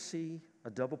really want to see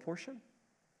a double portion?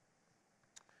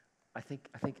 I think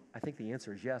the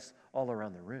answer is yes, all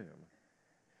around the room.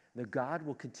 That God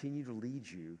will continue to lead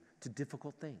you to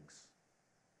difficult things.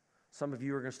 Some of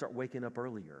you are going to start waking up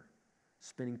earlier,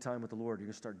 spending time with the Lord. You're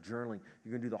going to start journaling.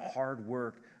 You're going to do the hard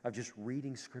work of just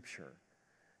reading Scripture.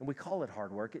 And we call it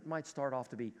hard work. It might start off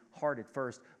to be hard at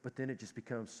first, but then it just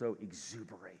becomes so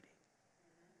exuberating.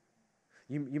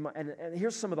 You might, and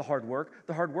here's some of the hard work.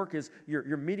 The hard work is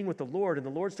you're meeting with the Lord, and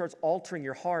the Lord starts altering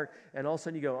your heart, and all of a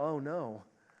sudden you go, oh no,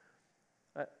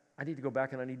 I need to go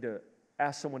back and I need to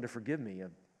ask someone to forgive me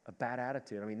a bad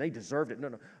attitude. I mean, they deserved it.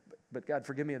 No, but God,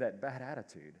 forgive me of that bad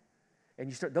attitude. And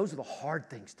you start. Those are the hard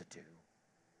things to do,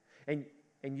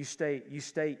 and you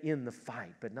stay in the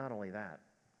fight. But not only that,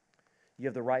 you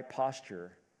have the right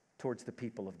posture towards the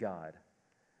people of God.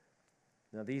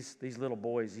 Now, these little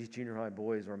boys, these junior high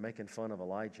boys, were making fun of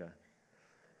Elijah.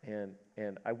 And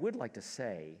I would like to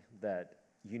say that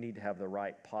you need to have the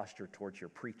right posture towards your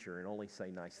preacher and only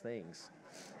say nice things.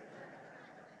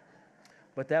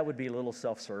 But that would be a little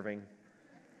self-serving.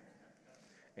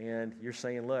 And you're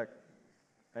saying, look,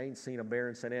 I ain't seen a bear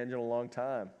in San Angelo in a long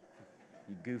time,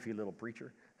 you goofy little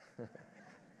preacher.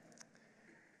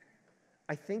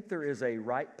 I think there is a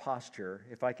right posture,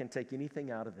 if I can take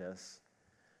anything out of this,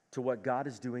 to what God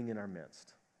is doing in our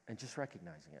midst, and just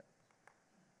recognizing it.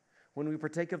 When we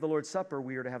partake of the Lord's Supper,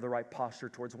 we are to have the right posture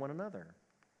towards one another.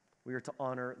 We are to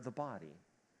honor the body,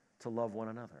 to love one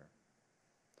another.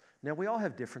 Now, we all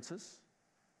have differences.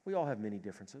 We all have many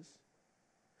differences.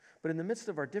 But in the midst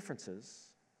of our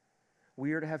differences,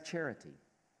 we are to have charity.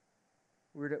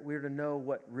 We are to know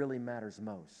what really matters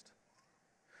most.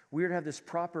 We are to have this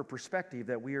proper perspective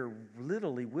that we are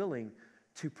literally willing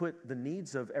to put the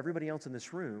needs of everybody else in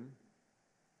this room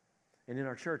and in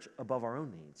our church above our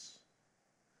own needs.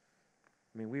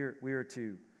 I mean, we are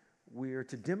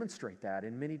to demonstrate that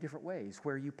in many different ways.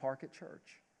 Where you park at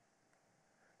church,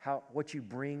 what you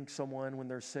bring someone when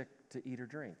they're sick to eat or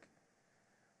drink,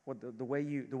 the way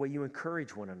you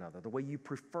encourage one another, the way you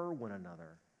prefer one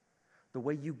another, the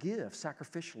way you give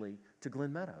sacrificially to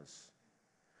Glen Meadows.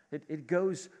 It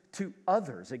goes to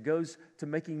others. It goes to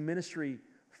making ministry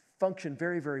function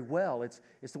very, very well. It's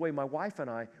the way my wife and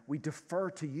I, we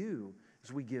defer to you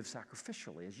as we give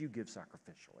sacrificially, as you give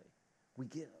sacrificially. We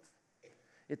give.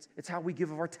 It's how we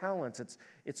give of our talents.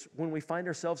 It's when we find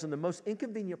ourselves in the most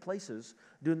inconvenient places,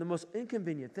 doing the most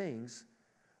inconvenient things,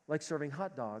 like serving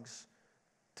hot dogs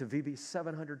to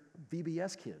 700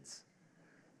 VBS kids.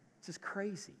 It's just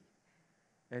crazy.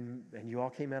 And you all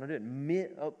came out and did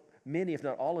it. Many, if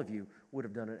not all of you, would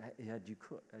have done it had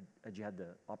you had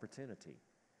the opportunity.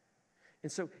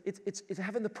 And so it's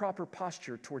having the proper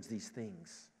posture towards these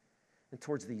things and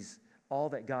towards all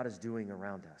that God is doing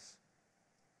around us.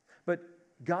 But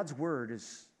God's word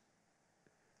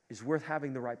is worth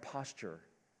having the right posture.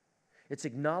 It's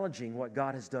acknowledging what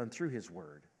God has done through his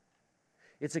word.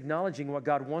 It's acknowledging what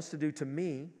God wants to do to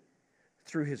me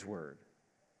through his word.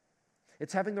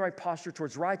 It's having the right posture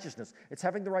towards righteousness. It's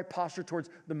having the right posture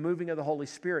towards the moving of the Holy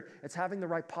Spirit. It's having the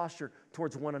right posture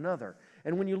towards one another.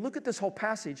 And when you look at this whole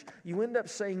passage, you end up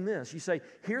saying this. You say,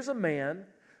 here's a man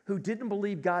who didn't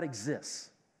believe God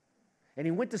exists. And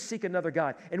he went to seek another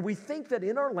God. And we think that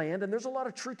in our land, and there's a lot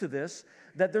of truth to this,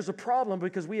 that there's a problem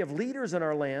because we have leaders in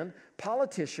our land,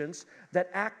 politicians,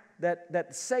 that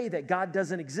say that God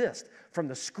doesn't exist. From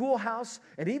the schoolhouse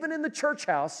and even in the church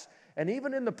house, and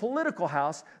even in the political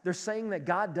house, they're saying that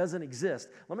God doesn't exist.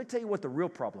 Let me tell you what the real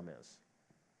problem is.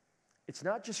 It's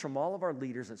not just from all of our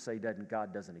leaders that say that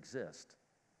God doesn't exist.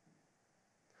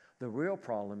 The real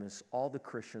problem is all the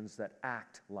Christians that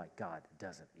act like God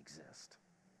doesn't exist.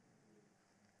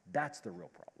 That's the real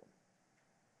problem.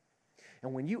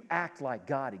 And when you act like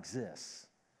God exists,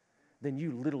 then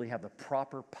you literally have the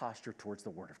proper posture towards the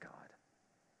Word of God,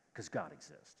 because God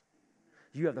exists.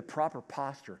 You have the proper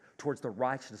posture towards the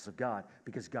righteousness of God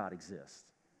because God exists.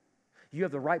 You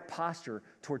have the right posture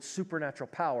towards supernatural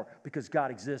power because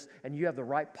God exists. And you have the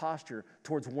right posture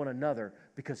towards one another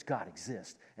because God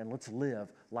exists. And let's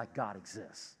live like God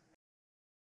exists.